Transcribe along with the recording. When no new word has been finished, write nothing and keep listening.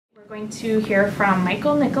Going to hear from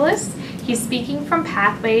Nicolas. He's speaking from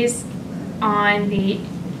Pathways on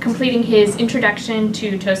completing his introduction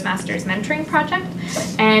to Toastmasters mentoring project,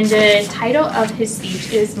 and the title of his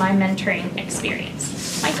speech is My Mentoring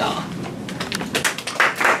Experience. Michael.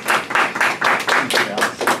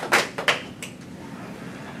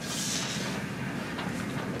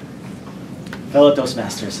 Fellow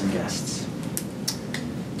Toastmasters and guests,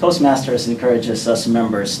 Toastmasters encourages us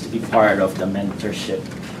members to be part of the mentorship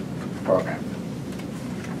program.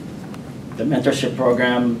 The mentorship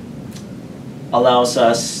program allows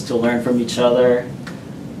us to learn from each other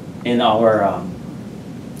in our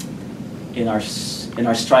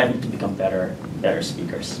striving to become better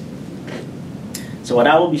speakers. So what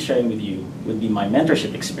I will be sharing with you would be my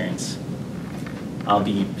mentorship experience. I'll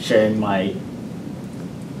be sharing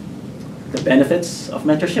the benefits of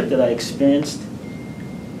mentorship that I experienced,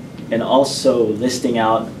 and also listing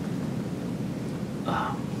out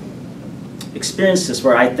experiences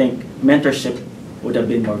where I think mentorship would have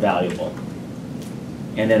been more valuable.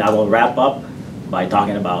 And then I will wrap up by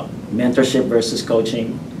talking about mentorship versus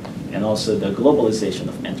coaching, and also the globalization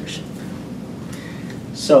of mentorship.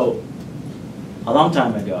 So, a long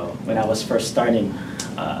time ago, when I was first starting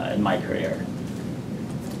in my career,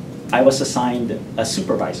 I was assigned a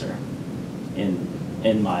supervisor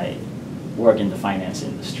in my work in the finance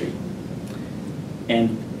industry.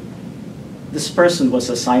 And this person was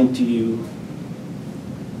assigned to you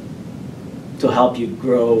to help you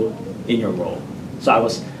grow in your role. So I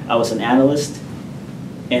was an analyst,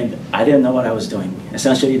 and I didn't know what I was doing.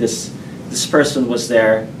 Essentially, this person was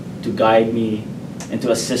there to guide me and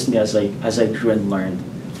to assist me as I grew and learned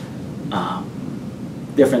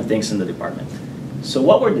different things in the department. So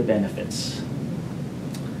what were the benefits?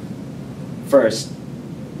 First,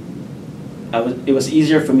 it was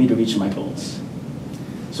easier for me to reach my goals.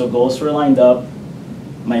 So goals were lined up.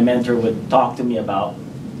 My mentor would talk to me about,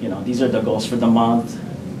 these are the goals for the month.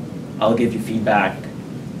 I'll give you feedback.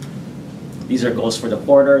 These are goals for the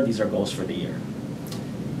quarter. These are goals for the year.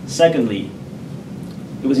 Secondly,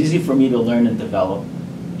 it was easy for me to learn and develop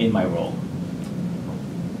in my role.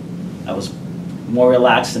 I was more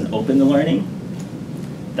relaxed and open to learning.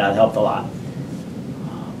 That helped a lot.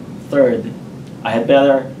 Third, I had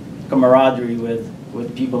better camaraderie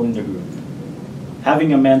with people in the group.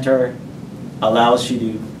 Having a mentor allows you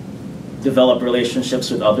to develop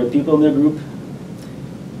relationships with other people in the group.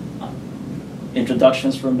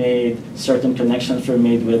 Introductions were made, certain connections were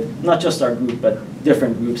made with not just our group, but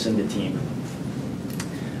different groups in the team.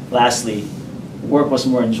 Lastly, work was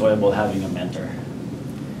more enjoyable having a mentor.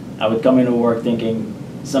 I would come into work thinking,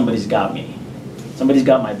 somebody's got me. Somebody's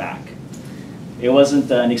got my back. It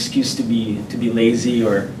wasn't an excuse to be lazy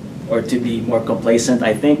or to be more complacent.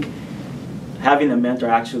 I think having a mentor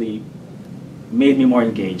actually made me more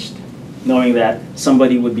engaged, knowing that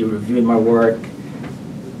somebody would be reviewing my work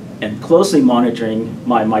and closely monitoring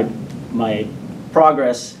my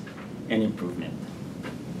progress and improvement.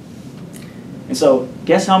 And so,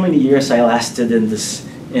 guess how many years I lasted in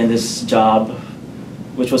this job,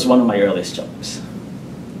 which was one of my earliest jobs.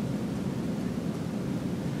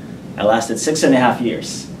 I lasted 6.5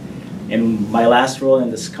 years. In my last role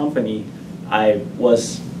in this company, I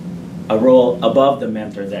was a role above the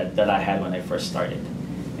mentor that I had when I first started.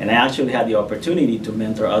 And I actually had the opportunity to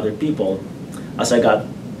mentor other people as I got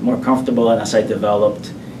more comfortable and as I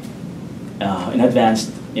developed and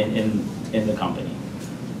advanced in the company.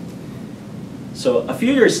 So a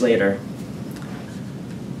few years later,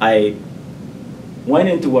 I went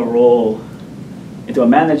into a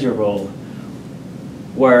manager role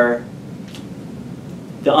where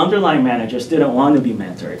the underlying managers didn't want to be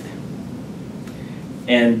mentored.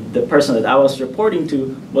 And the person that I was reporting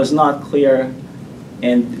to was not clear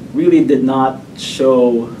and really did not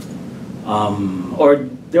show, or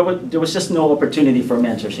there was just no opportunity for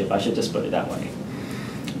mentorship, I should just put it that way.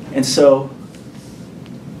 And so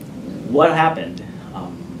what happened?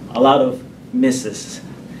 A lot of misses,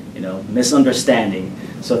 misunderstanding.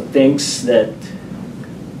 So things that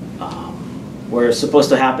were supposed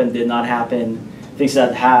to happen did not happen. Things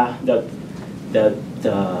that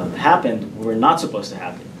happened were not supposed to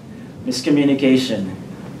happen. Miscommunication,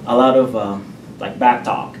 a lot of like back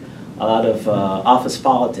talk, a lot of office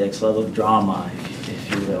politics, a lot of drama, if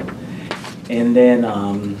you will. And then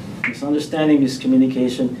misunderstanding,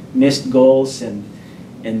 miscommunication, missed goals, and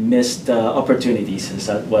missed opportunities is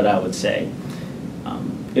what I would say.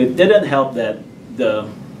 It didn't help that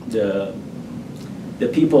the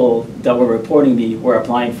people that were reporting me were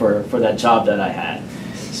applying for that job that I had.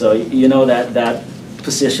 So that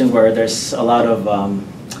position where there's a lot of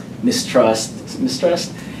mistrust,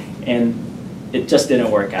 and it just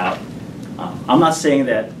didn't work out. I'm not saying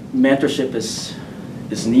that mentorship is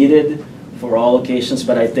needed for all occasions,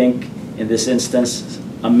 but I think in this instance,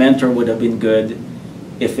 a mentor would have been good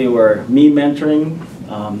if it were me mentoring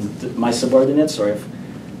my subordinates, or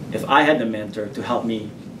if I had a mentor to help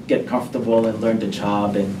me get comfortable and learn the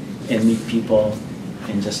job and meet people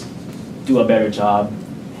and just do a better job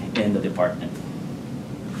in the department.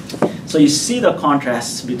 So you see the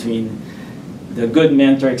contrasts between the good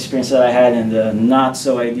mentor experience that I had and the not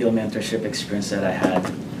so ideal mentorship experience that I had.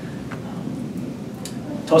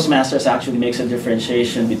 Toastmasters actually makes a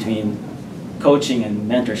differentiation between coaching and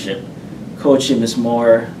mentorship. Coaching is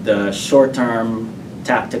more the short-term,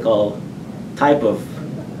 tactical type of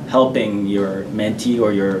helping your mentee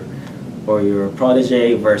or your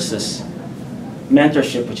protege, versus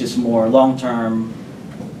mentorship, which is more long-term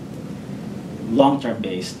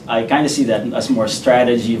based. I kind of see that as more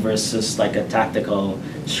strategy versus like a tactical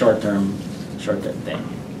short-term thing.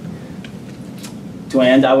 To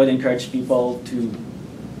end, I would encourage people to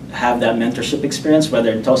have that mentorship experience,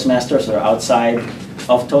 whether in Toastmasters or outside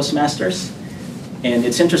of Toastmasters. And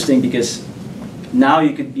it's interesting because now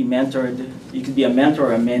you could be mentored, you could be a mentor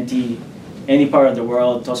or a mentee any part of the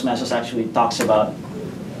world. Toastmasters actually talks about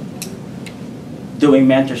doing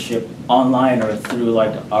mentorship online or through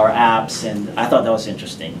like our apps, and I thought that was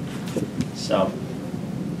interesting. So,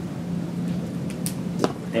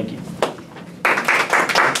 thank you.